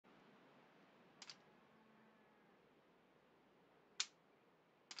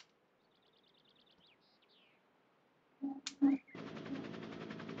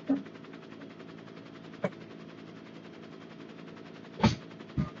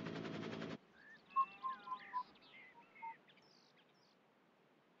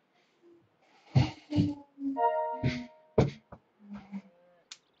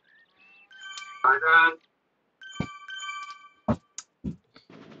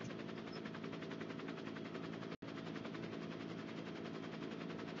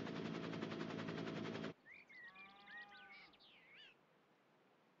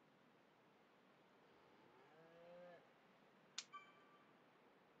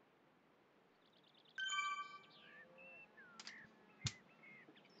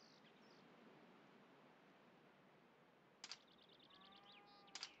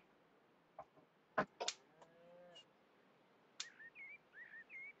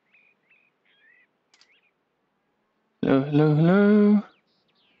Hello, hello, hello.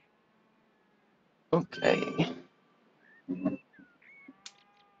 Okay.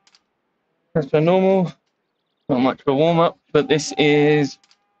 As per normal, not much of a warm up, but this is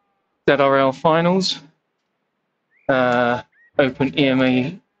ZRL finals. Open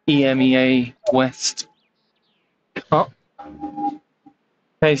EMEA West Cup.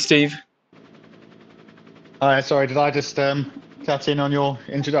 Hey, Steve. Hi, sorry, did I just cut in on your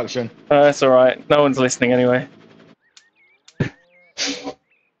introduction? That's all right. No one's listening anyway.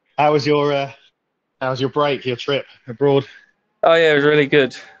 How was your break, your trip abroad? Oh yeah, it was really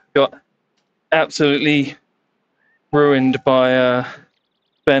good. Got absolutely ruined by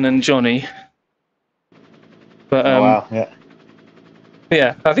Ben and Johnny. But Oh wow, yeah.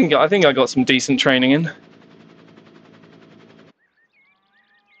 Yeah, I think I got some decent training in.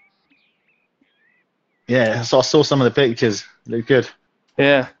 Yeah, so I saw some of the pictures. They look good.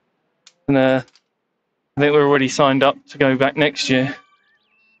 Yeah, and I think we're already signed up to go back next year.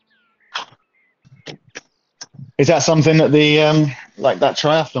 Is that something that the like that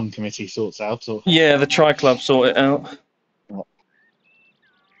triathlon committee sorts out, or? Yeah, the Tri Club sort it out.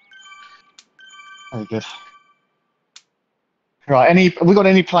 Very good. Right, have we got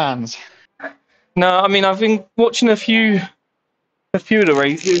any plans? No, I mean I've been watching a few of the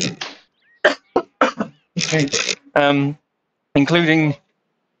races, including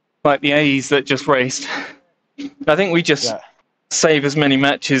like the A's that just raced. I think we just save as many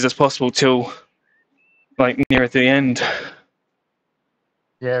matches as possible till like near the end.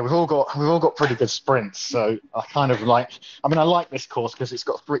 Yeah, we've all got pretty good sprints, so I kind of like. I mean, I like this course because it's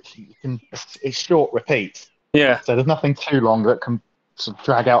got it's short repeats. Yeah. So there's nothing too long that can sort of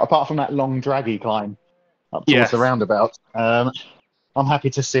drag out, apart from that long draggy climb up towards the roundabout. I'm happy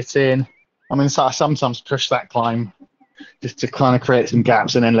to sit in. I mean, so I sometimes push that climb just to kind of create some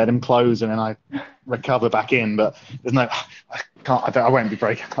gaps and then let them close, and then I recover back in. But there's no, I won't be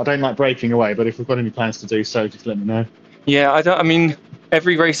breaking. I don't like breaking away. But if we've got any plans to do so, just let me know. Yeah, I mean,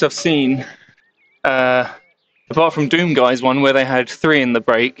 every race I've seen, apart from Doom Guy's one where they had 3 in the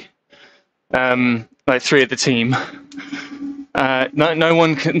break, like 3 of the team. No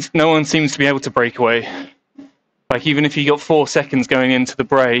one seems to be able to break away. Like even if you got 4 seconds going into the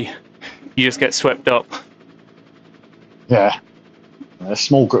bray, you just get swept up. Yeah, a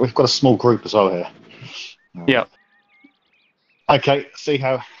small group. We've got a small group as well here. Yeah. Okay. See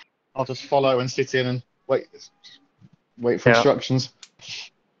how? I'll just follow and sit in and wait for instructions.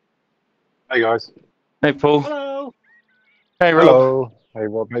 Hey guys. Hey Paul. Hello. Hey Rob. Hello. Hey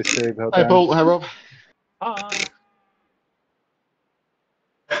Rob. Hey Steve. Hey Paul. Hey Rob. Hi.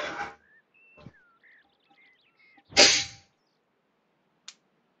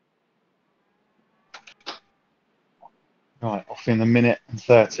 Right, off in a minute and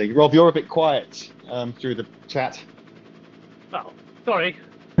 30. Rob, you're a bit quiet through the chat. Oh, sorry.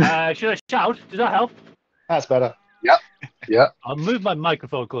 Should I shout? Does that help? That's better. Yep. Yeah. I'll move my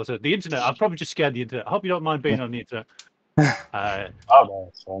microphone closer. The internet. I've probably just scared the internet. I hope you don't mind being on the internet. Oh no,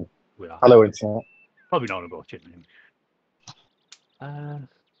 it's fine. We are. Hello internet. Probably not about it.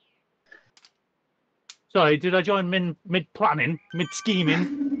 Sorry, did I join mid planning, mid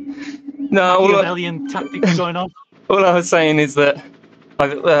scheming? No, Machiavellian tactics going on. All I was saying is that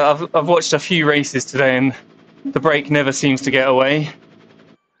I've watched a few races today, and the break never seems to get away.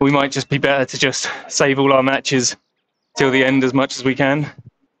 We might just be better to just save all our matches till the end as much as we can.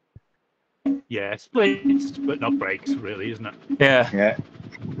 Yeah, splits, but not breaks, really, isn't it? Yeah. Yeah.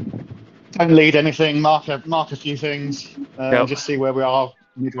 Don't lead anything. Mark a few things. Just see where we are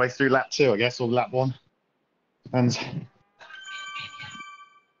midway through lap 2, I guess, or lap 1. And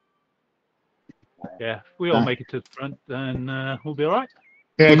yeah, if we all make it to the front, then we'll be all right.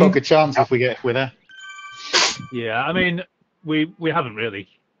 Yeah, got a good chance if we're there. Yeah, I mean, we haven't really,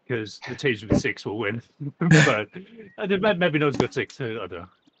 because the teams with 6 will win. But maybe no one's got 6. I don't know.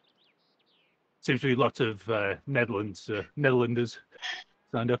 Seems to be lots of Netherlanders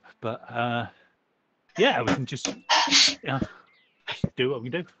signed up, but yeah, we can just do what we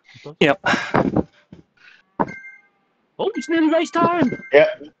do. Yep. Oh, it's nearly race time!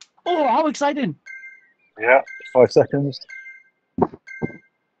 Yep. Oh, how exciting! Yeah, 5 seconds.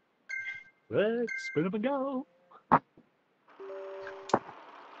 Let's spin up and go.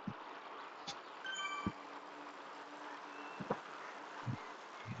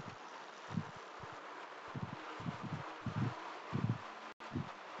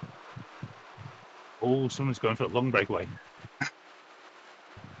 Oh, someone's going for a long breakaway.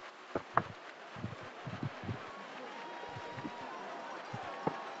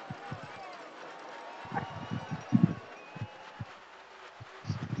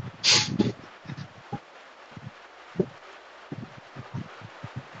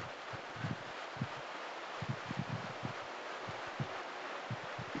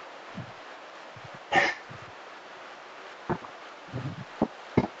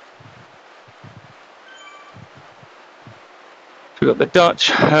 We've got the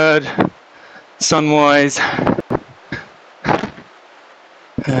Dutch, Herd, Sunwise.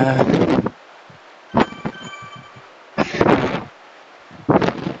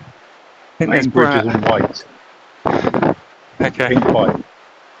 I think there's Main bridge is Brat. in white. Okay, Pink pipe.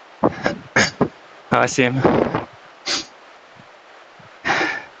 oh, I see him.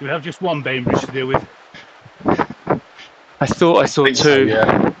 Do we have just one Bainbridge to deal with? I thought I saw Think two. so,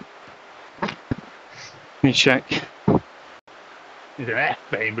 yeah. Let me check. There's an F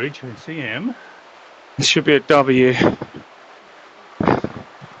Bainbridge. I see him. This should be a W. Should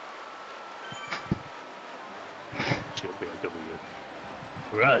be a W.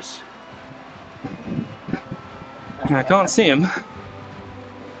 For us. I can't see him.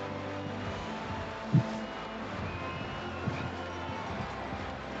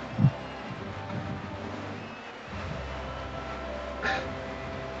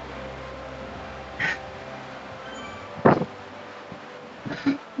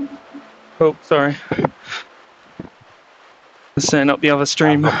 Oh, sorry. Setting up the other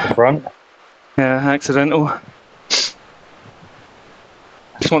stream. Off the front. Yeah, accidental. Just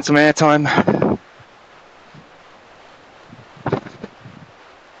want some airtime.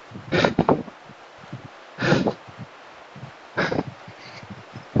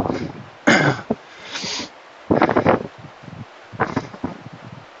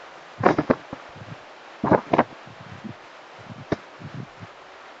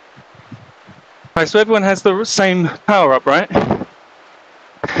 Right, so everyone has the same power up, right?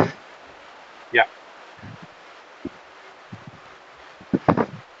 Yeah.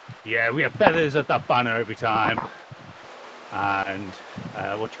 Yeah, we have feathers at that banner every time. And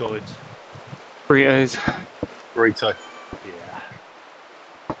what you call it? Burritos. Burrito. Yeah.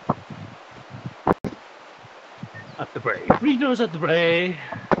 At the Bray. Burritos at the Bray.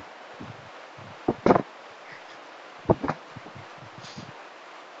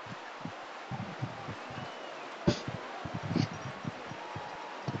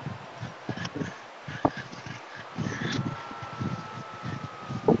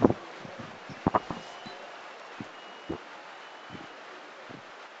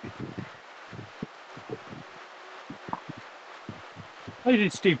 How you doing,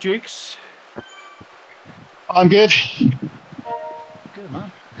 Steve Jukes? I'm good. Good,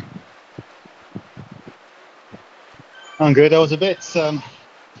 man. I'm good. I was a bit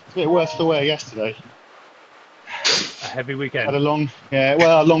worse for wear yesterday. A heavy Had weekend. a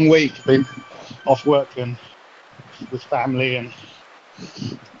long week. Been off work and with family and.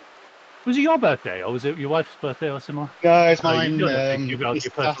 Was it your birthday, or was it your wife's birthday, or similar? No, it's Oh, mine. you don't have to give out Easter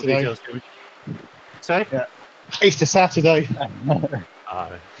your personal Saturday. details to me. Say? Yeah. Easter Saturday.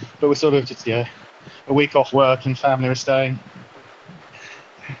 But we're sort of just a week off work and family are staying.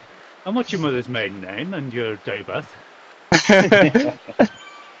 And what's your mother's maiden name and your day of birth?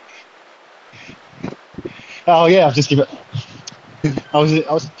 Oh yeah, I've just given. I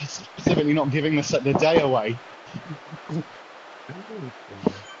was specifically not giving the day away.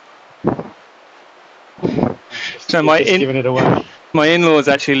 So Just giving it away. my in-laws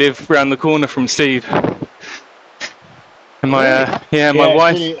actually live round the corner from Steve. And my my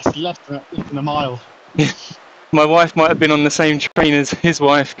wife. It's less than a mile. Yeah, my wife might have been on the same train as his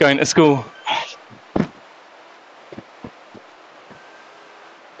wife going to school.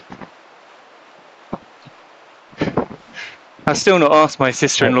 I've still not asked my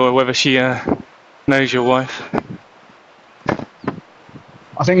sister-in-law whether she knows your wife.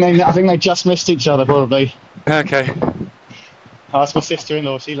 I think they just missed each other probably. Okay. That's my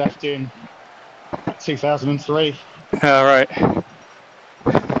sister-in-law. She left in 2003. All right.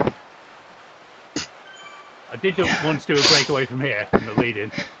 I did once do a breakaway from here, from the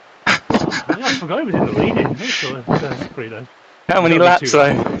lead-in. I forgot it was in the lead-in. That's pretty nice. How many laps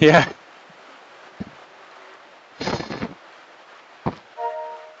though? Yeah.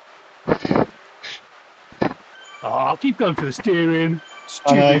 keep going for the steering.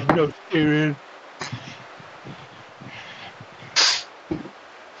 I know. Stupid, no steering.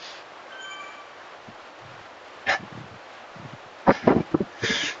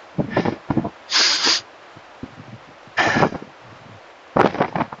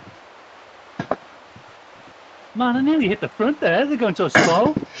 Man, I nearly hit the front there. They're going so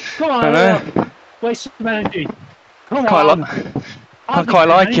slow. Come on, I hurry know. up. Waste some energy. Come Quite on. I quite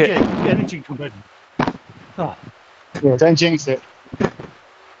like it. Energy compared. Oh, Yeah, don't jinx it.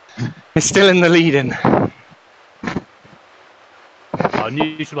 It's still in the lead-in. oh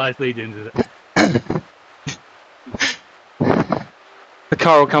neutralized lead into it. The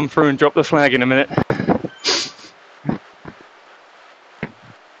car will come through and drop the flag in a minute.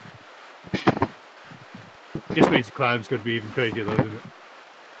 Just means the climb's going to be even crazier, though, doesn't it?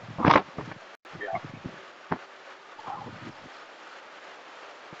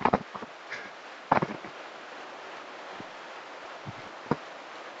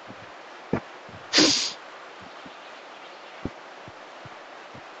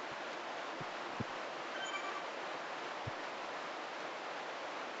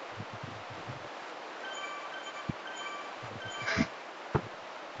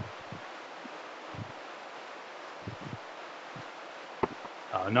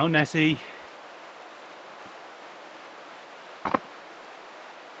 Oh, no, Nessie.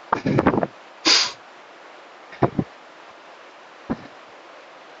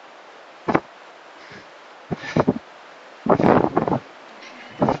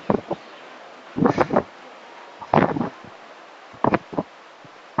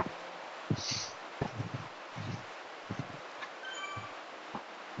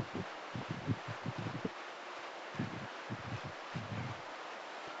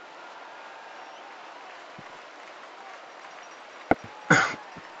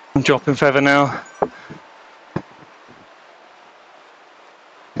 I'm dropping feather now.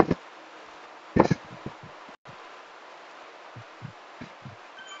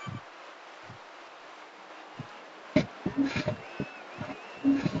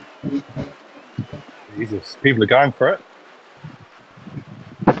 Jesus, people are going for it.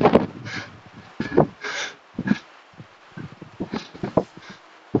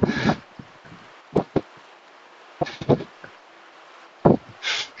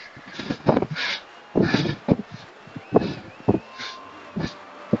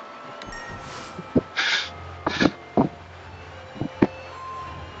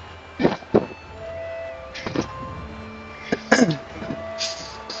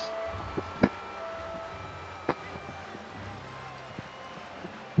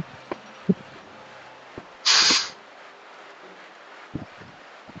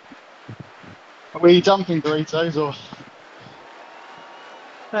 Are we dumping burritos or?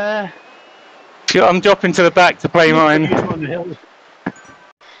 I'm dropping to the back to play mine.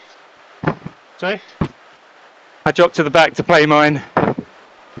 Sorry? I dropped to the back to play mine.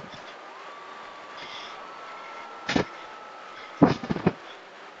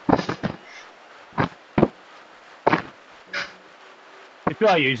 If you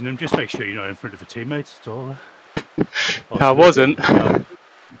are using them, just make sure you're not in front of a teammate at all. I wasn't.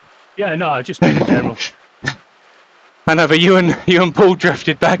 Yeah, no, I just mean in general. I know, but you and Paul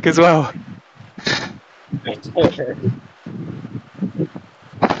drifted back as well.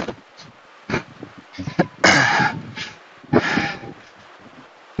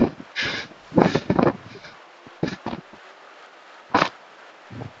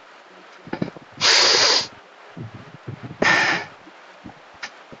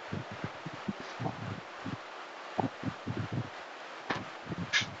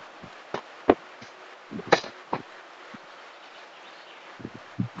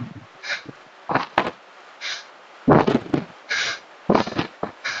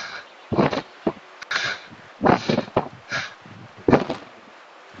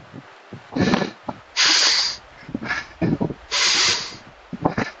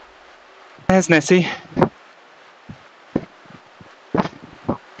 There's Nessie.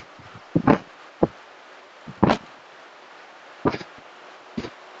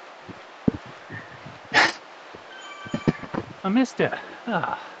 I missed it.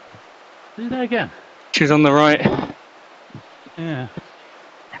 Ah, do that again. She's on the right. Yeah.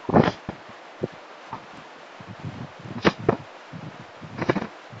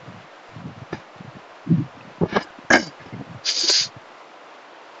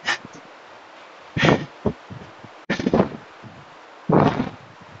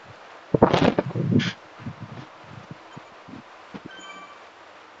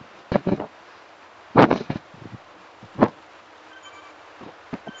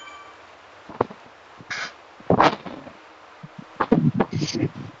 How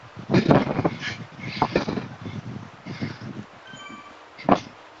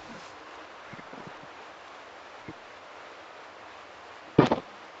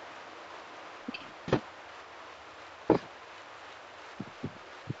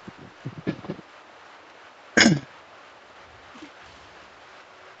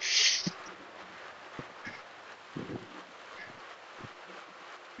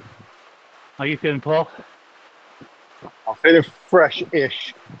are you feeling, Paul? I'm feeling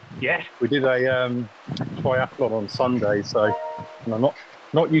fresh-ish. Yeah. We did a triathlon on Sunday, so and I'm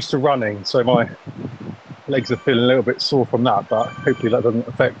not used to running, so my legs are feeling a little bit sore from that, but hopefully that doesn't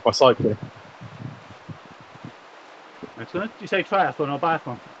affect my cycling. Excellent. Did you say triathlon or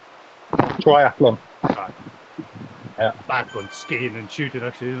biathlon? Triathlon. Right. Yeah. Biathlon, skiing and shooting,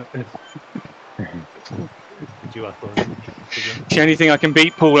 actually, isn't it? Duathlon. It's the only thing I can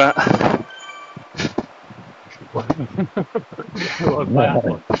beat Paul at.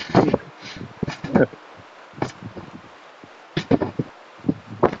 Biathlon.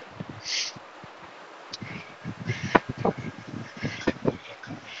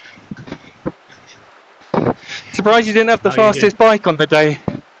 Surprised you didn't have the How you fastest bike on the day,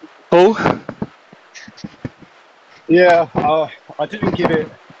 Paul. Yeah, I didn't give it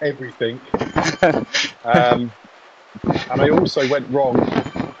everything. And I also went wrong.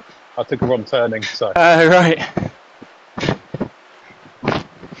 I took a wrong turning, so. Right.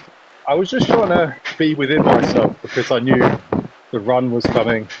 I was just trying to be within myself because I knew the run was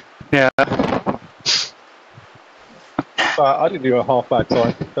coming. Yeah. But I didn't do a half bad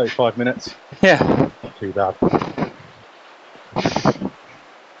time, 35 minutes. Yeah. Not too bad.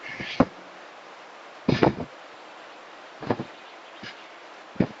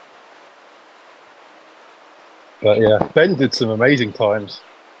 But yeah, Ben did some amazing times.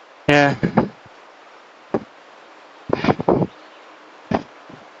 Yeah.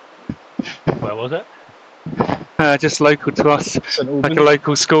 Where was it? Just local to us, St. like Albans. a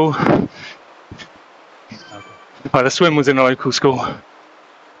local school. Okay. Well, the swim was in a local school.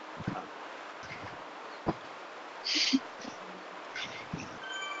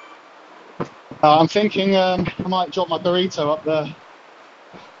 I'm thinking I might drop my burrito up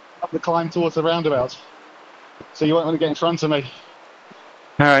the climb towards the roundabout, so you won't want to get in front of me.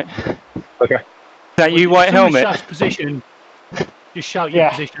 All right. Okay. Is that you, white helmet? Shout position. Just shout your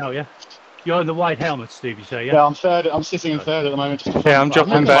position out, yeah? You're in the white helmet, Steve, you say, yeah? Yeah, I'm third. I'm sitting in third at the moment. Yeah, I'm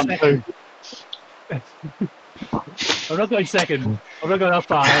dropping back. I'm not going second. I'm not going up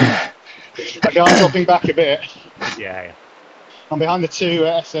far. Okay, I'm dropping back a bit. Yeah. I'm behind the two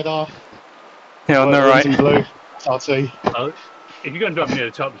SZR. Yeah, on the right. In blue. RT. Well, if you're going to drop near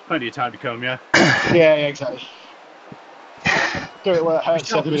the top, there's plenty of time to come, yeah? Yeah, exactly. Do it where it hurts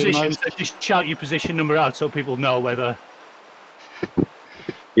Shout everybody the position, most. so just shout your position number out so people know whether.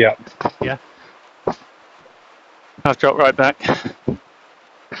 Yeah. Yeah. I've dropped right back.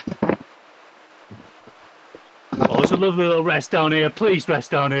 Oh, it's a lovely little rest down here. Please rest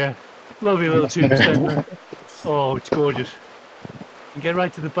down here. Lovely little 2%. Oh, it's gorgeous. You get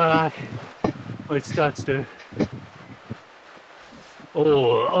right to the back. Oh, it starts to.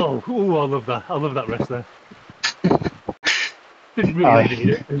 Oh, I love that. I love that rest there. Didn't really need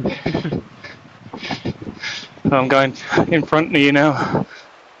it. I'm going in front of you now.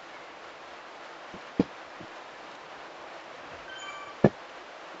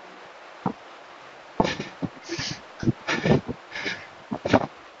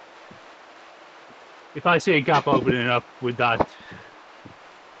 If I see a gap opening up with that,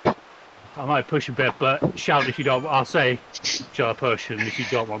 I might push a bit, but shout if you don't. I'll say, shall I push? And if you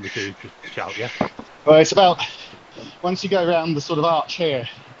don't want me to, just shout, yeah? Well, it's about, once you go around the sort of arch here,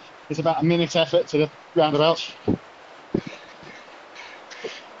 it's about a minute effort to the roundabout.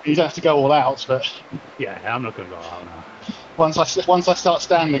 You don't have to go all out, but Yeah, I'm not going to go out now. once I start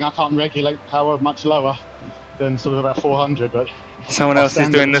standing, I can't regulate power much lower than sort of about 400. But Someone else is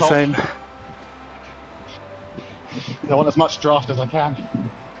doing the same. I want as much draft as I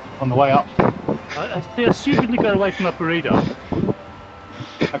can on the way up. I stupidly got away from that burrito.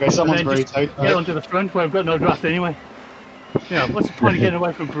 Okay, someone's burrito. Get onto the front where I've got no draft anyway. Yeah, what's the point of getting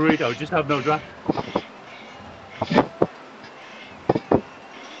away from burrito? Just have no draft.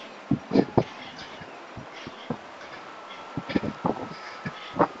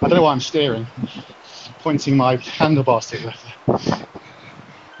 I don't know why I'm steering. Pointing my handlebars to the left.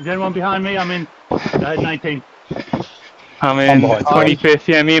 Is anyone behind me? I'm in 19. I'm in 25th.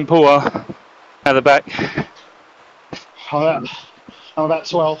 Yeah, me and Paul are at the back. I'm about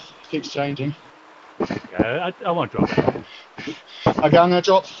 12. Keeps changing. Yeah, I won't drop it. Okay, I'm going to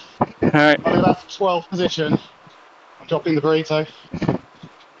drop. All right. I'm in about 12th position. I'm dropping the burrito.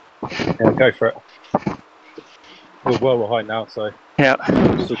 Yeah, go for it. We're well behind now, so Yeah.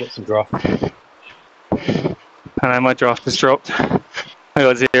 still got some draft. I know my draft has dropped. I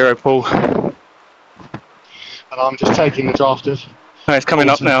got 0 pull. And I'm just taking the draft of. Oh, it's coming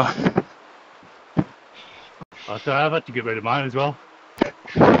up now. Oh, so I've had to get rid of mine as well.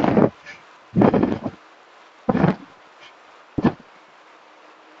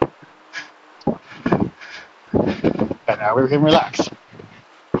 And now we can relax.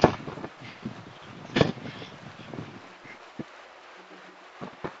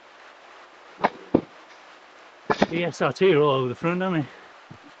 The SRT are all over the front, aren't they?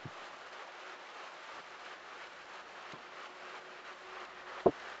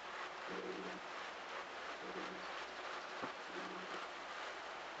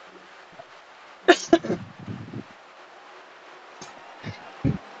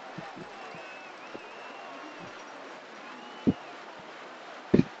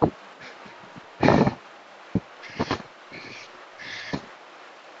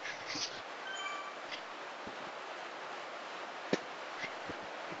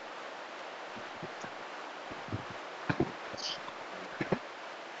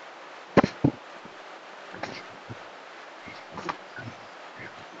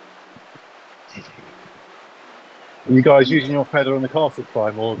 Are you guys using your pedal on the castle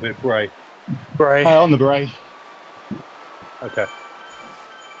climb or the bray? Bray. On the bray. Okay.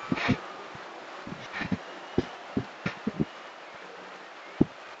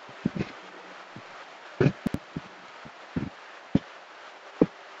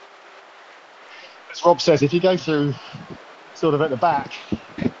 As Rob says, if you go through sort of at the back,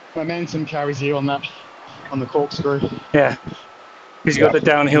 momentum carries you on the corkscrew. Yeah. Because you've got the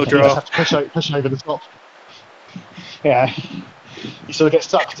downhill You just have draft. to push over the top. Yeah. You sort of get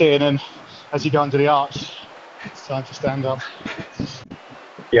sucked in, and as you go under the arch, it's time to stand up.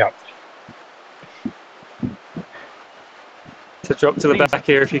 Yeah. So drop to the back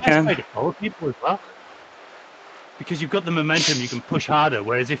here if you can. That's quite people as well. Because you've got the momentum, you can push harder.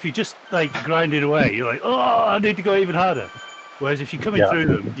 Whereas if you just like grind it away, you're like, oh, I need to go even harder. Whereas if you're coming through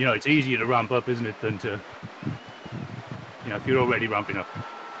them, you know, it's easier to ramp up, isn't it, than to, you know, if you're already ramping up.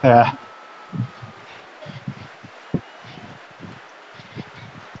 Yeah.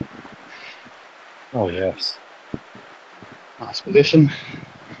 Oh, yes. Nice position.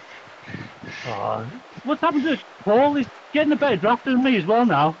 What's happened to Paul? He's getting a better drafter than me as well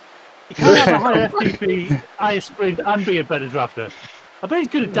now. He can't have a higher FTP, higher sprint, and be a better drafter. I bet he's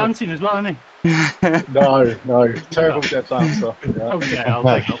good at dancing as well, isn't he? No. Terrible dead dancer. Yeah. Okay, I'll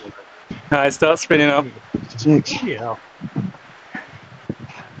take that one. Alright, start spinning up. Yeah.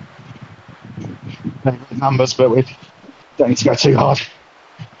 Numbers, but we don't need to go too hard.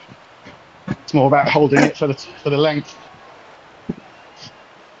 It's more about holding it for the length.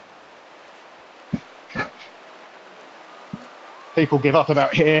 People give up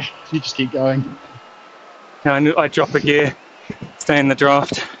about here. You just keep going. Yeah, I drop a gear, stay in the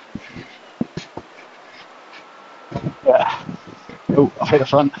draft. Yeah. Oh, I hit the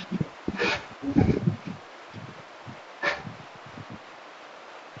front.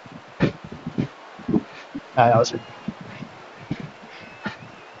 That was it.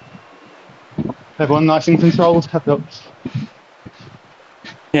 Everyone nice and controlled.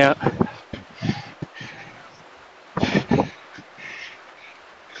 Yeah.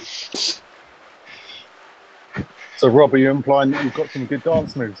 So, Rob, are you implying that you've got some good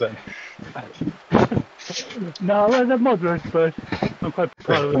dance moves then? No, they're moderate, but I'm quite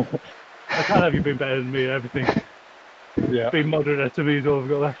proud of them. I can't have you been better than me at everything. Yeah. Being moderate to me is all I've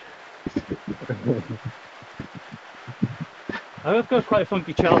got left. I've got quite a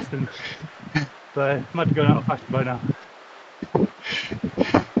funky Charleston, but I might be going out of fashion by now.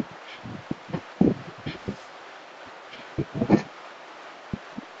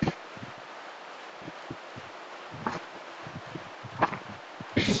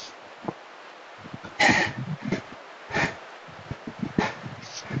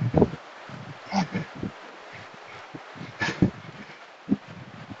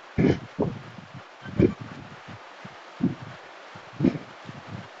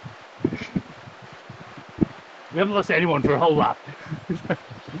 We haven't lost anyone for a whole lap.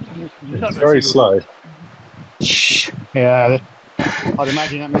 It's very slow. Yeah, I'd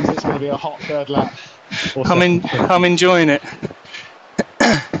imagine that means it's going to be a hot third lap. I'm enjoying it.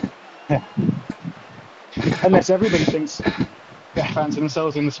 Yeah. Unless everybody thinks they're fancy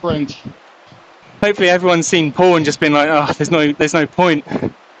themselves in the sprint. Hopefully everyone's seen Paul and just been like, oh, there's no point.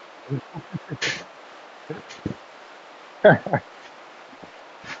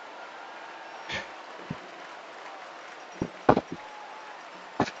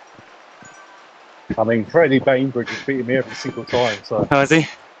 I mean, Freddie Bainbridge has beaten me every single time, so Oh, is he?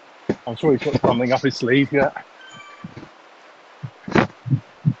 I'm sure he's got something up his sleeve yet.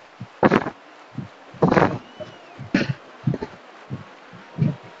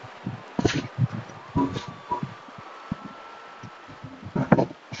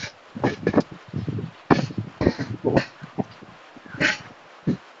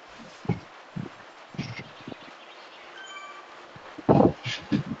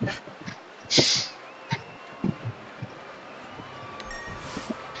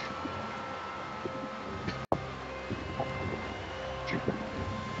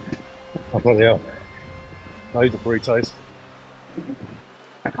 Oh, bloody hell. Loads of burritos.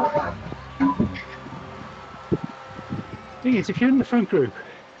 Thing is, if you're in the front group,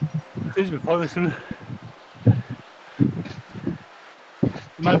 there's a policy. You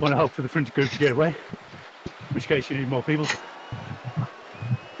might want to help for the front group to get away, in which case you need more people.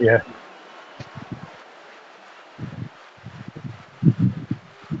 Yeah.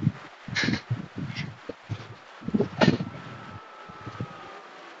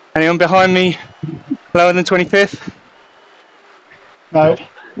 Anyone behind me lower than 25th? No.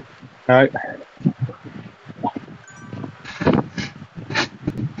 No.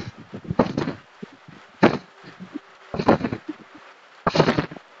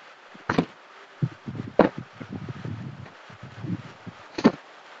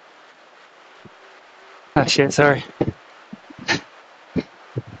 Oh shit, sorry.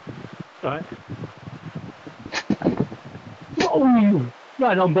 Right. Oh,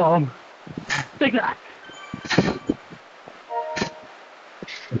 right on bomb. Take that.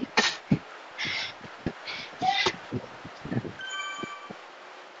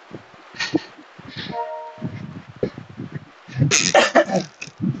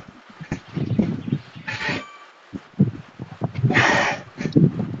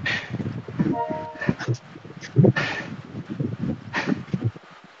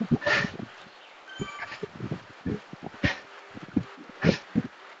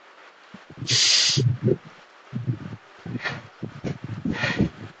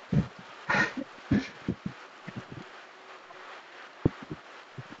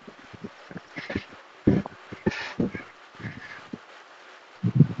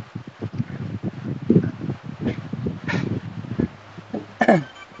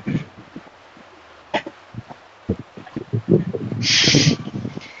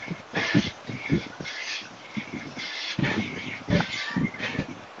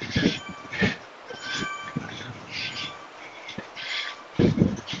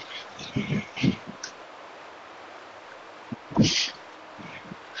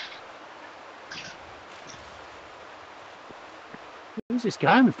 Who's this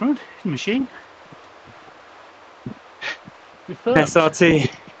guy in the front? His machine? With Phillips. SRT.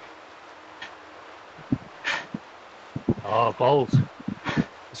 Oh, balls.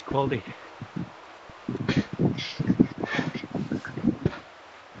 It's quality.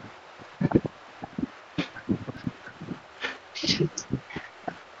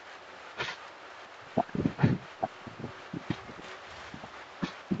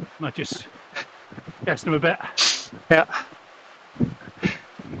 Might just test him a bit. Yeah.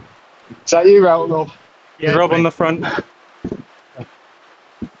 Is that you, Rob? Yeah, Rob on the front.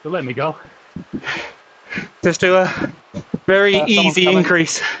 So let me go. Just do a very Someone's easy coming.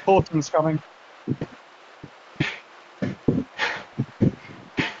 increase. Horton's coming.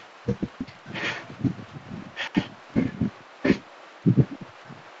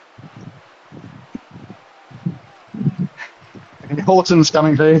 Horton's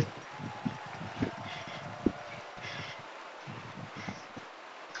coming for you.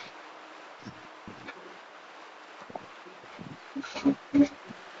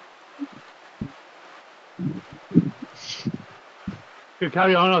 You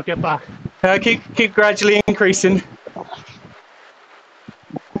carry on, I'll get back. Keep gradually increasing.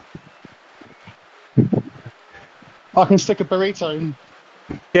 I can stick a burrito in.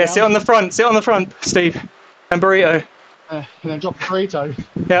 Yeah, sit on the front, Steve. And burrito. And then drop a burrito.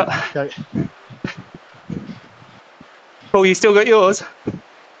 Yeah. Okay. Paul, you still got yours?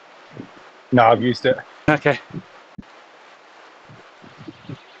 No, I've used it. Okay.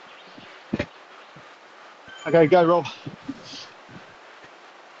 Okay, go, Rob.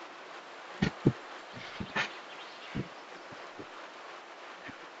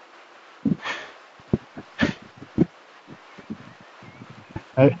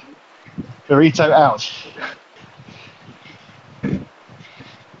 Burrito out.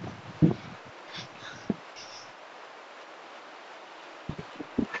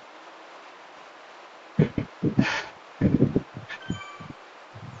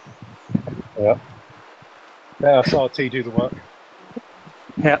 Yeah. Yeah, SRT do the work.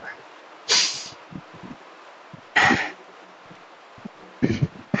 Yeah.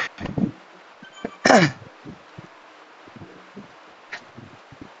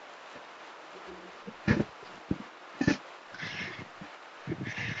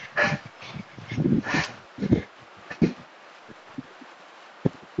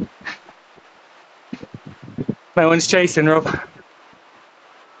 No one's chasing, Rob.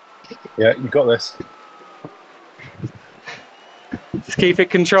 Yeah, you got this. Just keep it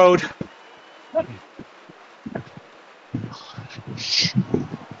controlled.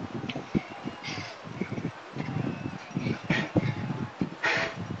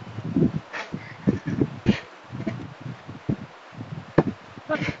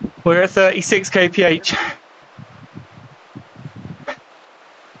 We're at 36 kph.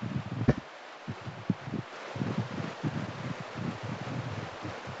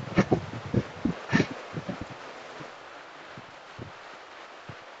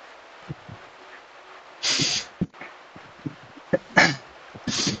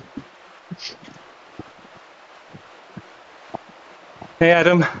 Hey,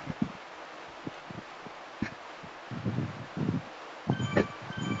 Adam.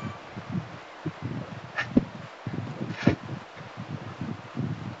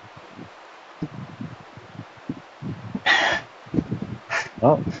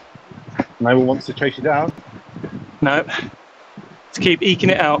 Oh, no one wants to chase you down. No. Just keep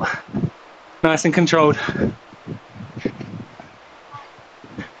eking it out. Nice and controlled.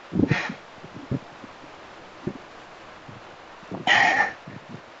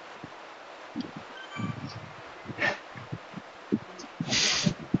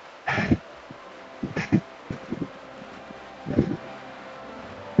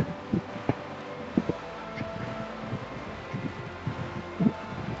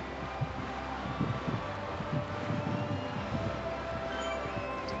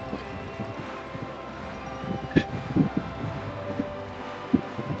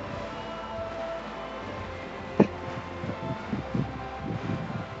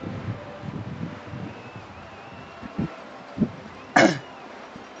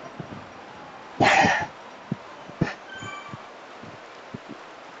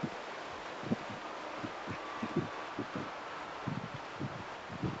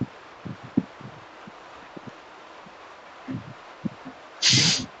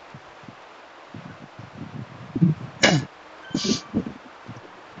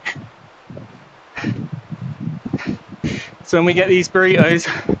 So when we get these burritos,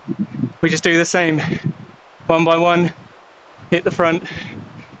 we just do the same. One by one, hit the front,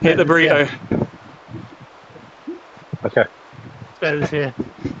 hit the burrito. Okay. Feathers here.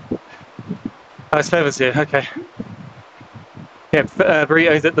 Oh, it's feathers here, okay. Yeah,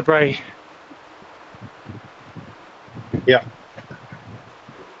 burritos at the bray. Yeah.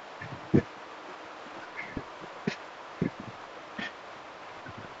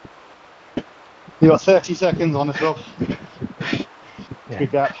 You got 30 seconds on us, Rob. Yeah.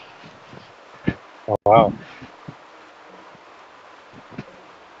 Good gap. Oh, wow.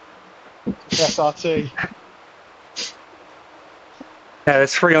 SRT. Yeah,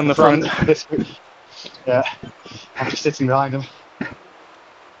 there's 3 on the front. This week. Yeah, I'm just sitting behind him. Okay,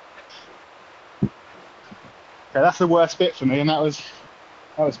 that's the worst bit for me, and that was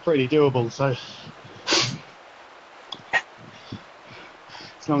pretty doable. So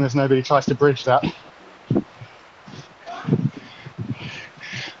as long as nobody tries to bridge that,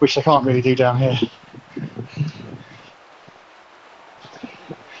 which I can't really do down here.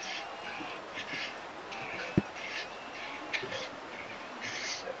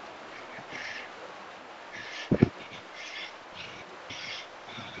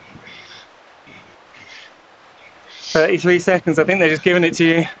 "33 seconds, I think they're just giving it to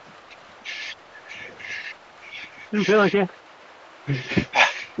you. Didn't feel like it.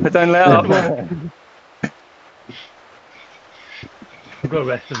 But don't let up. I've got to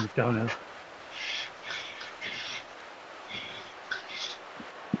rest on this downhill.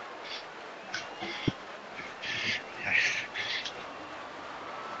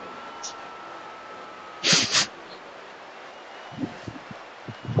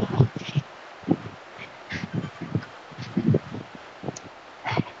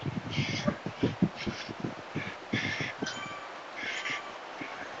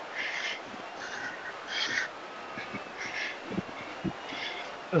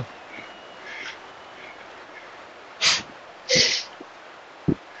 Oh.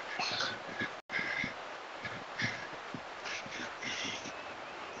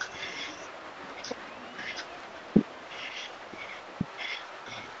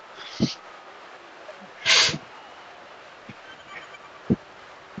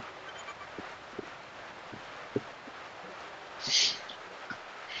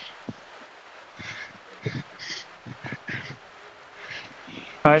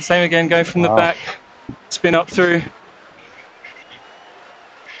 All right, same again. Go from the back, spin up through.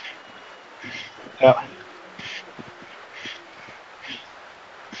 Yeah.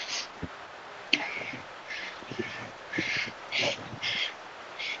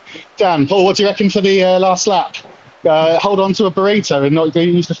 Dan, Paul, what do you reckon for the last lap? Hold on to a burrito and not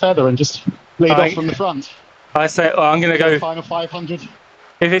use the feather and just lead off from the front. I say, well, I'm going to go final 500.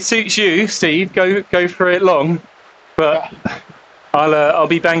 If it suits you, Steve, go for it long. But I'll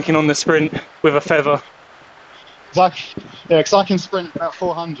be banking on the sprint with a feather. Because I can sprint about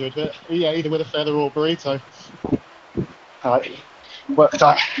 400, but yeah, either with a feather or burrito. All right, work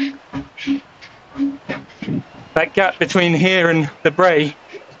that. That gap between here and the Bray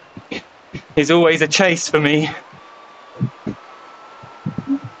is always a chase for me.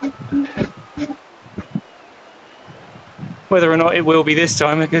 Whether or not it will be this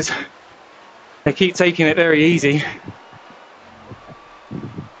time, because they keep taking it very easy.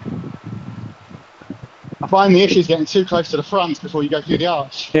 I find the issue is getting too close to the front before you go through the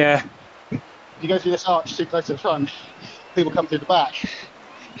arch. Yeah. If you go through this arch too close to the front, people come through the back.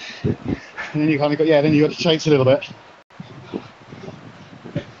 And then you kind of got, then you got to chase a little bit.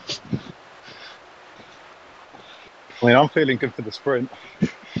 I mean, I'm feeling good for the sprint.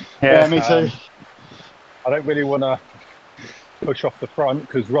 Yeah, me too. I don't really want to push off the front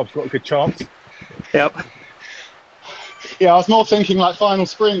because Rob's got a good chance. Yep. Yeah, I was more thinking like final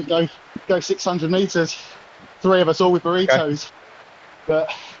sprint, go 600 meters, 3 of us all with burritos. Okay.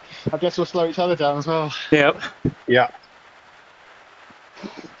 But I guess we'll slow each other down as well. Yep. Yeah.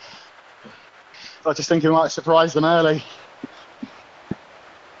 I was just thinking we might surprise them early.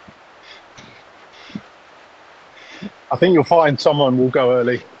 I think you'll find someone will go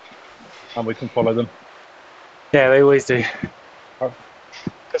early and we can follow them. Yeah, they always do.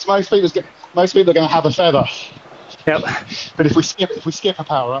 Because most people are going to have a feather. Yep. But if we skip a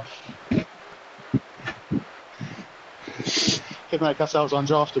power up, could make ourselves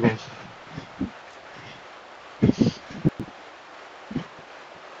undraftable.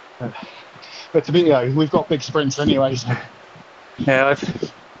 But to be, we've got big sprints anyway. So. Yeah,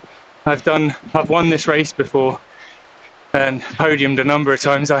 I've won this race before and podiumed a number of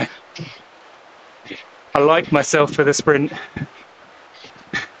times. I like myself for the sprint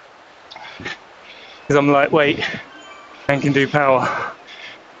because I'm lightweight and can do power.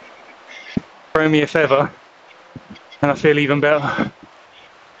 Throw me a feather and I feel even better.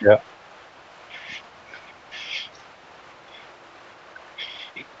 Yeah.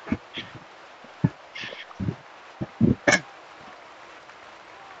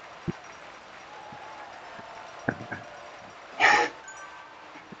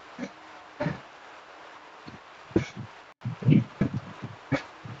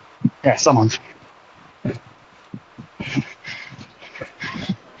 Yeah, someone.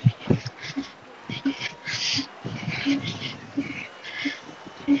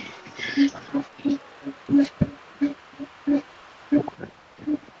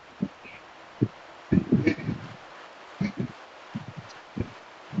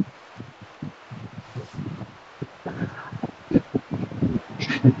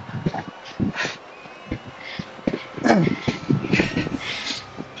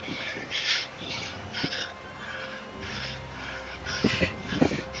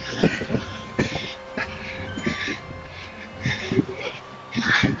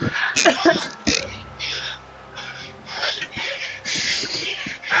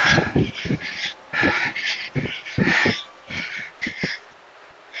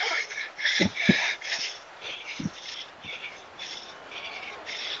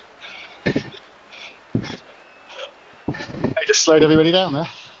 I just slowed everybody down there.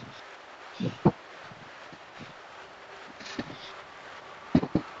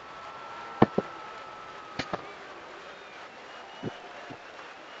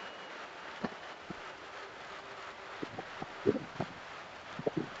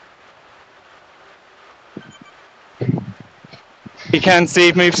 You can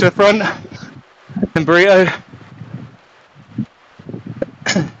see move to the front and burrito.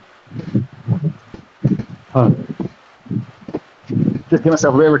 Just give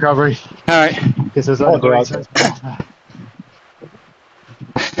myself a bit of recovery. All right. Because there's other burritos.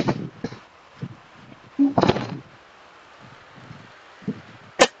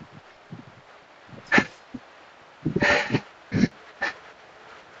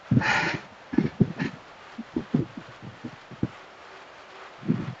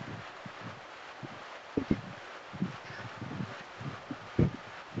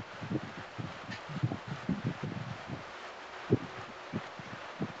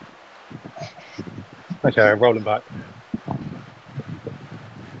 Okay, rolling back.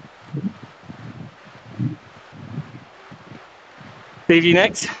 Leave you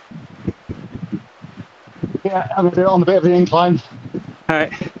next. Yeah, I'm gonna do it on a bit of an incline. All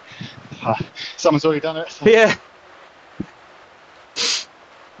right. Someone's already done it. So. Yeah.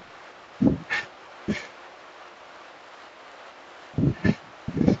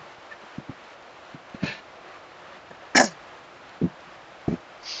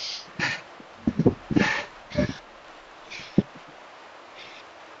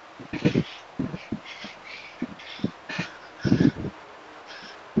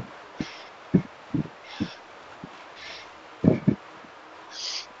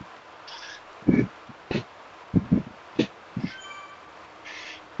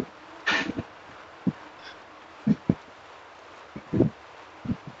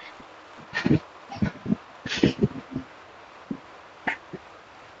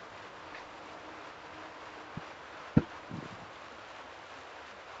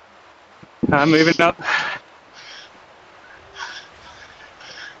 Moving up.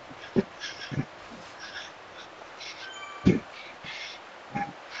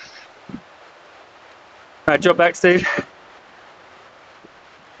 All right, drop back, Steve.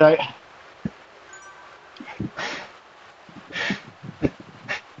 Right.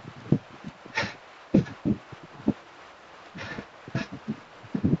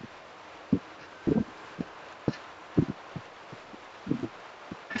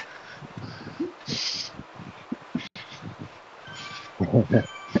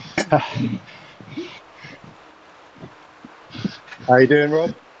 How you doing,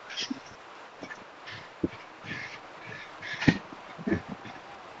 Rob?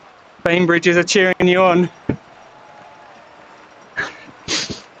 Bainbridges are cheering you on.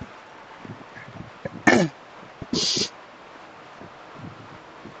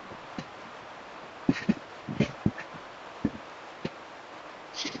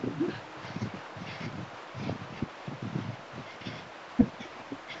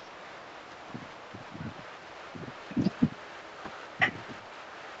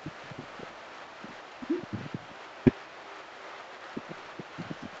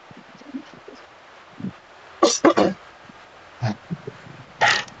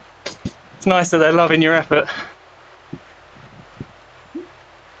 It's nice that they're loving your effort.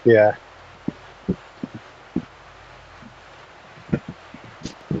 Yeah.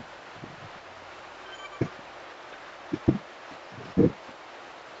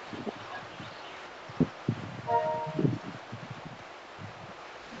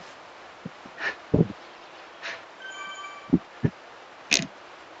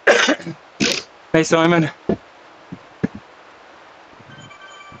 Hey, Simon.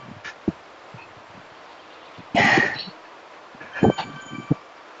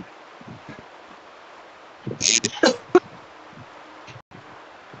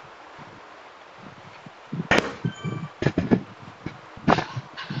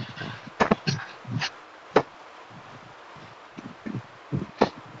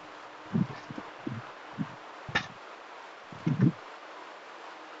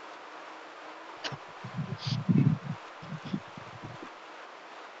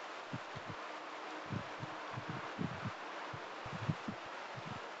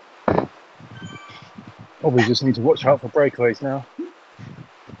 Oh, we just need to watch out for breakaways now.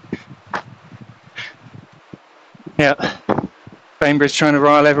 Yeah. Bainbridge trying to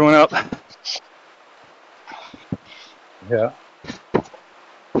rile everyone up. Yeah.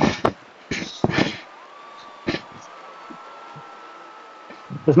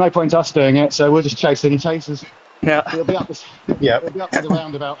 There's no point us doing it, so we'll just chase any chasers. Yeah. It'll be up this. Yeah. It'll be up to the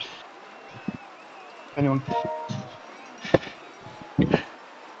roundabout. Anyone?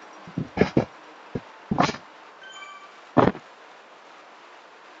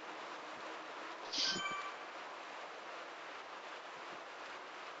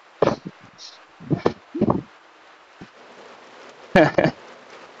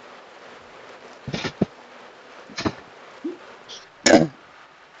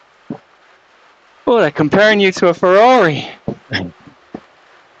 Oh, they're comparing you to a Ferrari.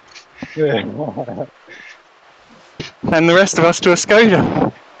 Yeah. And the rest of us to a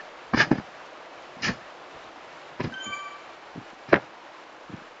Skoda.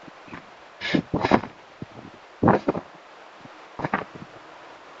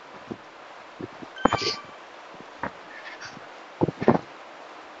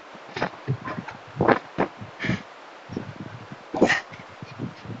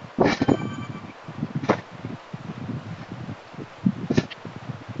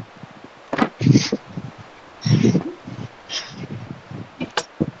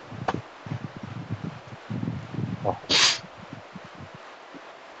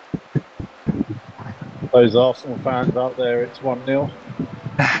 Those Arsenal fans out there, it's 1-0.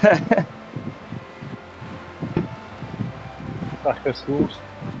 Saka scores.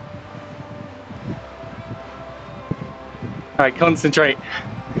 Right, concentrate.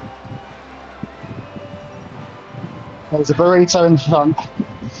 There's a burrito in front.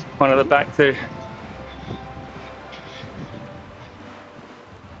 One at the back too.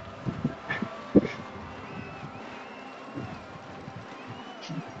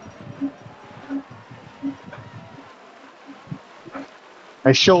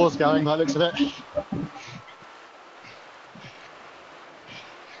 There's Shaw's going by the looks of it.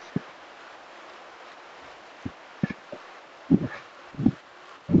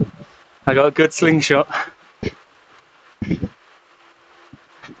 I got a good slingshot.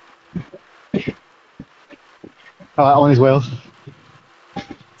 All right, on his wheel.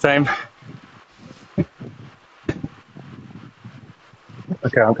 Same.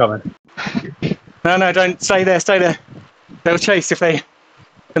 Okay, I'm coming. No, no, don't stay there, stay there. They'll chase if they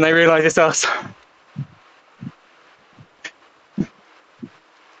realise it's us.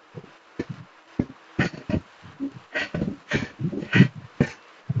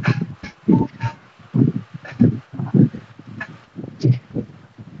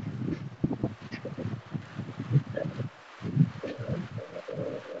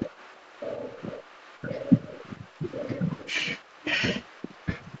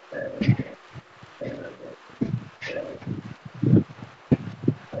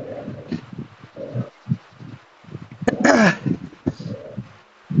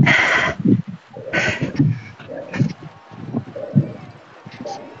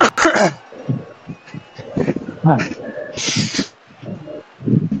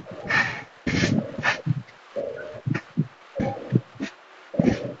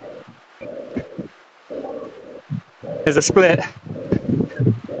 There's a split.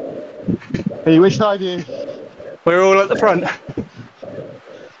 Hey, which side are you? We're all at the front.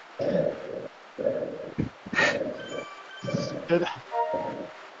 Good.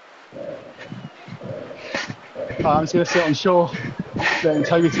 I'm just going to sit on shore, letting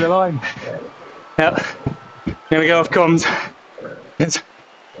Toby to the line. Yep. Gonna go off comms. It's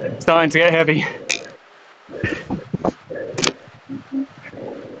starting to get heavy.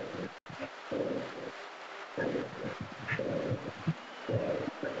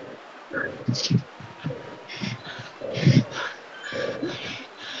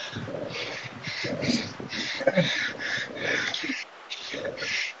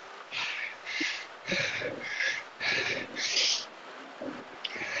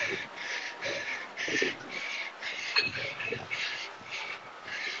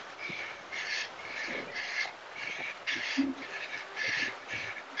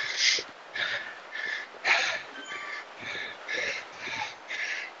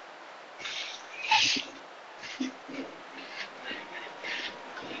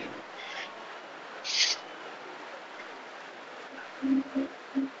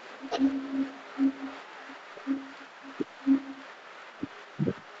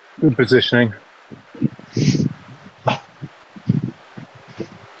 Good positioning.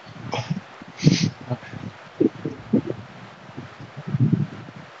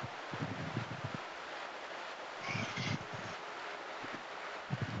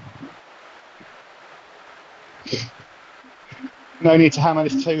 No need to hammer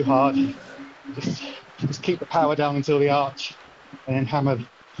this too hard. Just keep the power down until the arch, and then hammer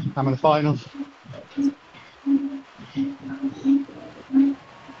the final.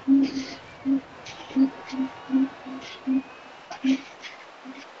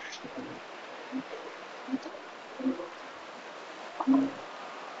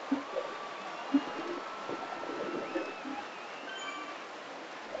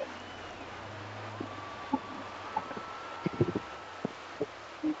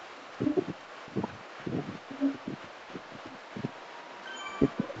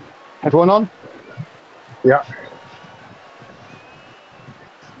 Everyone on? Yeah.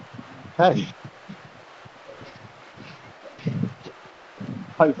 Okay.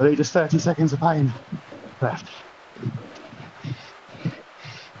 Hopefully just 30 seconds of pain left.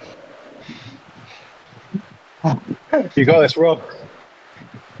 You got this, Rob.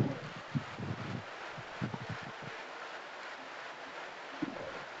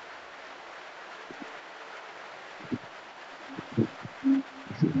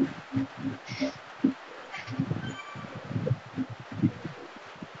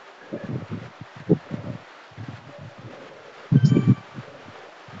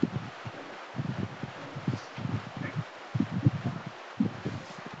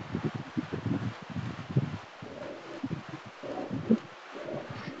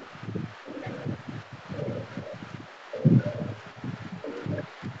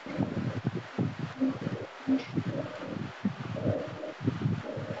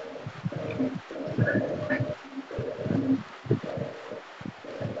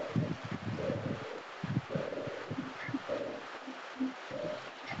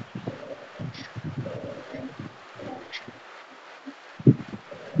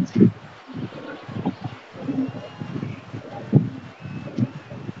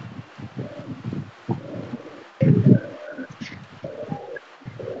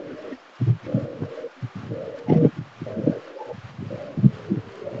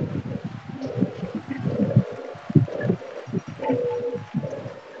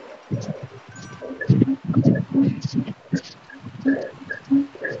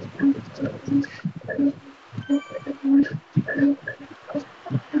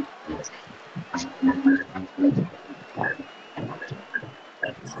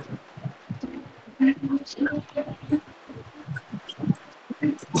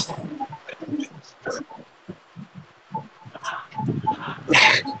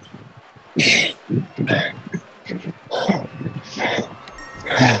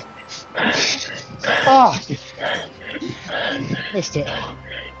 Ah, missed it.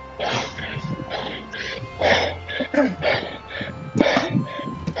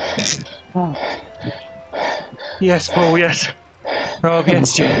 Yes, Paul, yes. Rob,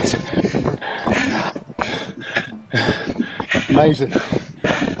 yes, James. Amazing.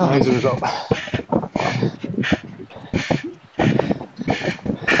 Amazing result.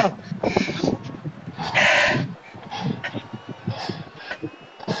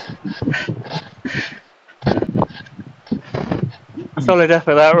 Solid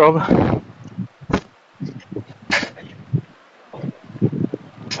effort that, Rob.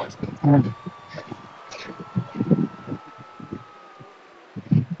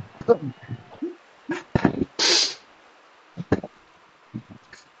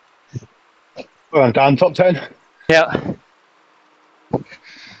 Well done, top 10. Yeah.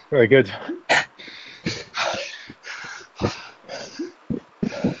 Very good.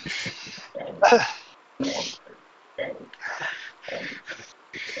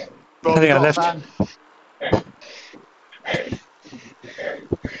 I think I left.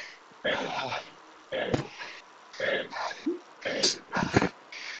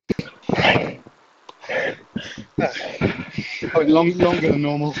 Oh, longer than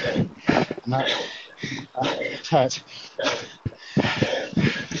normal. And that hurt.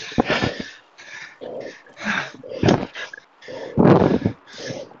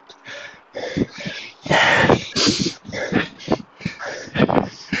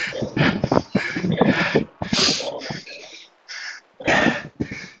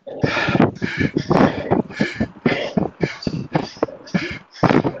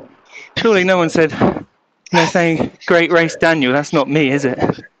 Surely no one said, they're saying, great race, Daniel. That's not me, is it?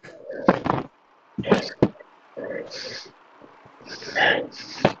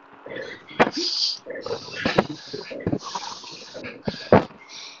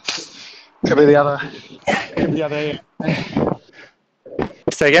 Could be the other. Could be the other.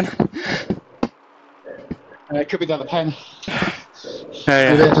 Say again? It could be the other pen. Oh,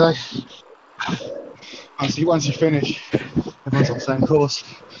 yeah. Today. Once you finish, everyone's on the same course.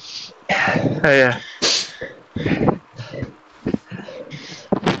 Oh, yeah.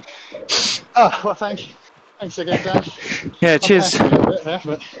 Oh, well, thanks again, Dan. Yeah, cheers. A little bit there,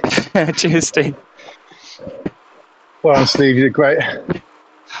 but... Cheers, Steve. Well, Steve, you did great.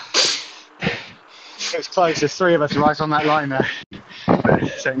 It was close. There's three of us right on that line there.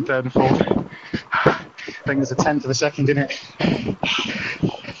 Second, third, and fourth. I think there's a tenth of a second in it.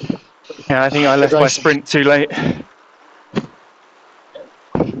 Yeah, I think I left my sprint too late.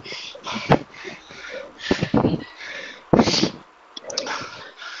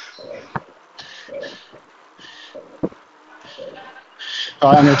 All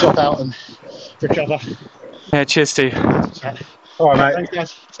right, I'm going to drop out and recover. Yeah, cheers, Steve. All right, mate. Thanks,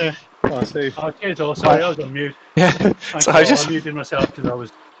 guys. See ya. All right, Steve. Oh, cheers, all. Sorry, I was on mute. Yeah, Thanks, so I muted myself because I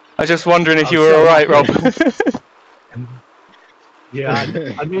was just wondering if I you was were so all right, Rob.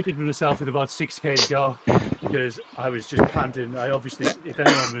 Yeah, I muted myself with about 6k to go because I was just panting. I obviously, if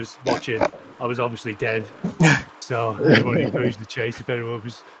anyone was watching, I was obviously dead. So everyone encouraged the chase if anyone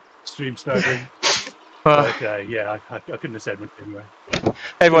was stream sniping. Well, But yeah, I couldn't have said much anyway.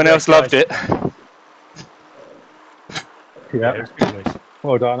 everyone else loved it. Yeah, it was a good race.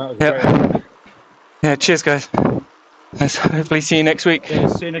 Well done. That was Yep. great. Yeah, cheers, guys. Let's hopefully see you next week. Yeah,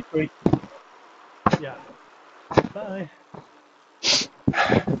 see you next week. Yeah. Bye.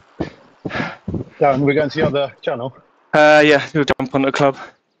 Dan, we're going to the other channel. Yeah, we'll jump on the club.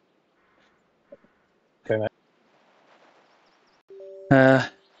 Okay, mate.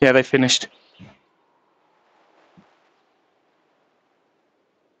 Yeah, they finished.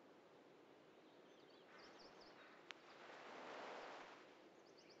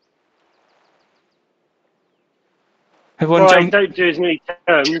 Everyone Right, jump. don't do as many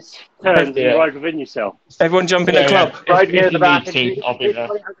turns and ride within yourself. Everyone jump in the club. Right near the back. I'll be there.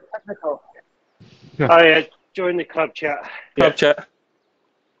 Oh yeah, join the club chat. Club chat.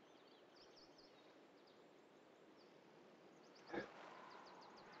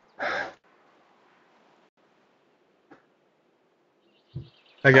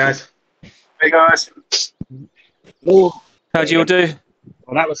 Hey, guys. Hey guys. How'd you all do?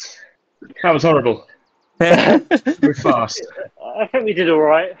 Well, that was horrible. Yeah. We're fast. I think we did all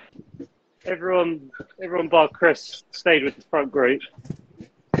right. Everyone bar Chris stayed with the front group.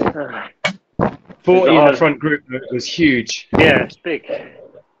 40 in the front group was huge. Yeah, it's big.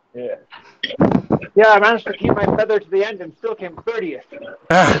 Yeah. Yeah, I managed to keep my feather to the end and still came 30th.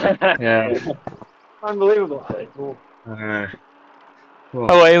 Yeah. Unbelievable. Cool.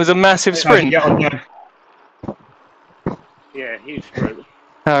 Oh, it was a massive How'd you sprint. get on there? Yeah, huge sprint.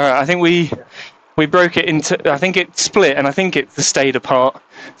 All right, I think we broke it into. I think it split, and I think it stayed apart.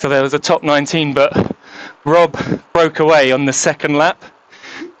 So there was a top 19, but Rob broke away on the second lap,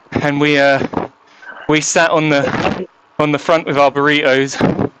 and we sat on the front with our burritos,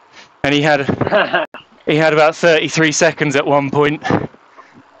 and he had about 33 seconds at one point,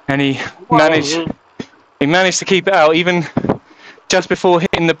 and he managed to keep it out even just before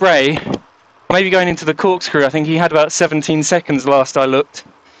hitting the bray. Maybe going into the corkscrew, I think he had about 17 seconds last I looked.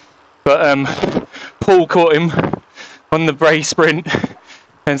 But Paul caught him on the bray sprint,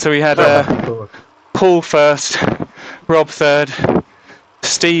 and so we had Paul first, Rob third,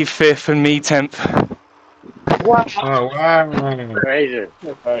 Steve fifth, and me 10th. Wow. Oh wow! Crazy.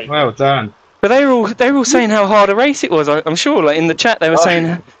 Well done. But they were all saying how hard a race it was. I'm sure, like in the chat, they were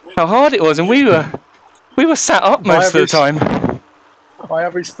saying how hard it was, and we were sat up most of the time. I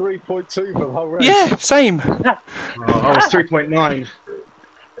averaged 3.2 for the whole race. Yeah, same. I was 3.9.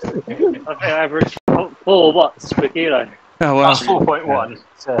 I think I averaged 4 watts per kilo. Oh wow. That's 4.1.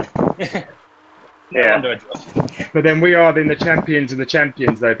 So, Yeah, But then we are in the champions of the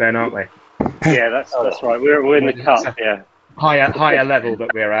champions, though, Ben, aren't we? yeah, that's right. We're in the cup. Yeah. Higher level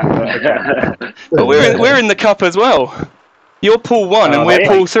that we're at. But, But we're in the cup as well. You're pool 1 and we're yeah.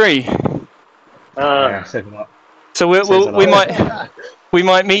 pool 3. yeah, says a lot. So we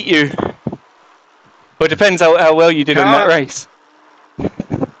might meet you. Well, it depends how well you did on that race.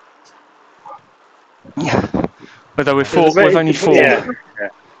 Whether we're only 4. Yeah.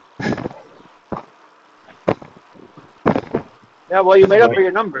 Yeah, well, you made up for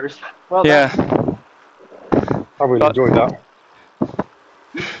your numbers. Well done. Yeah. I really enjoyed that.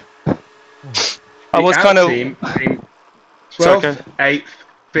 I was The kind out of team came Sorry, 12th, 8th,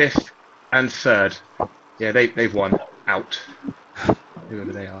 5th, and 3rd. Yeah, they've won out.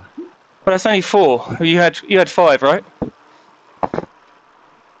 Whoever they are. But that's only 4. You had 5, right?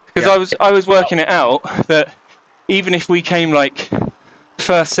 Because Yeah. I was working it out that even if we came like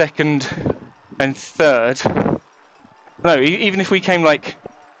 1st, 2nd, and 3rd. No, even if we came like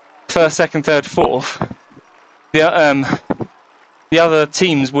 1st, 2nd, 3rd, 4th, the other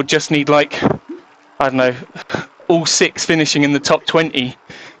teams would just need like, I don't know, all 6 finishing in the top 20,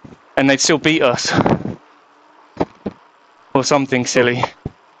 and they'd still beat us, or something silly.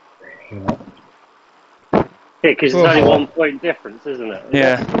 Yeah, because it's only 1 point difference, isn't it?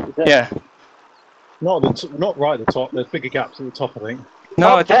 Yeah. Not right at the top. There's bigger gaps at the top, I think.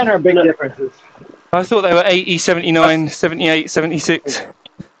 No, Top 10 are big differences. I thought they were 80, 79, 78, 76.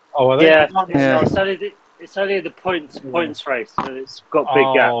 Oh, are they? Yeah, Yeah. it's only the points race, so it's got big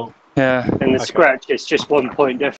gap. Oh, Yeah. And the Okay. scratch, it's just 1 point difference.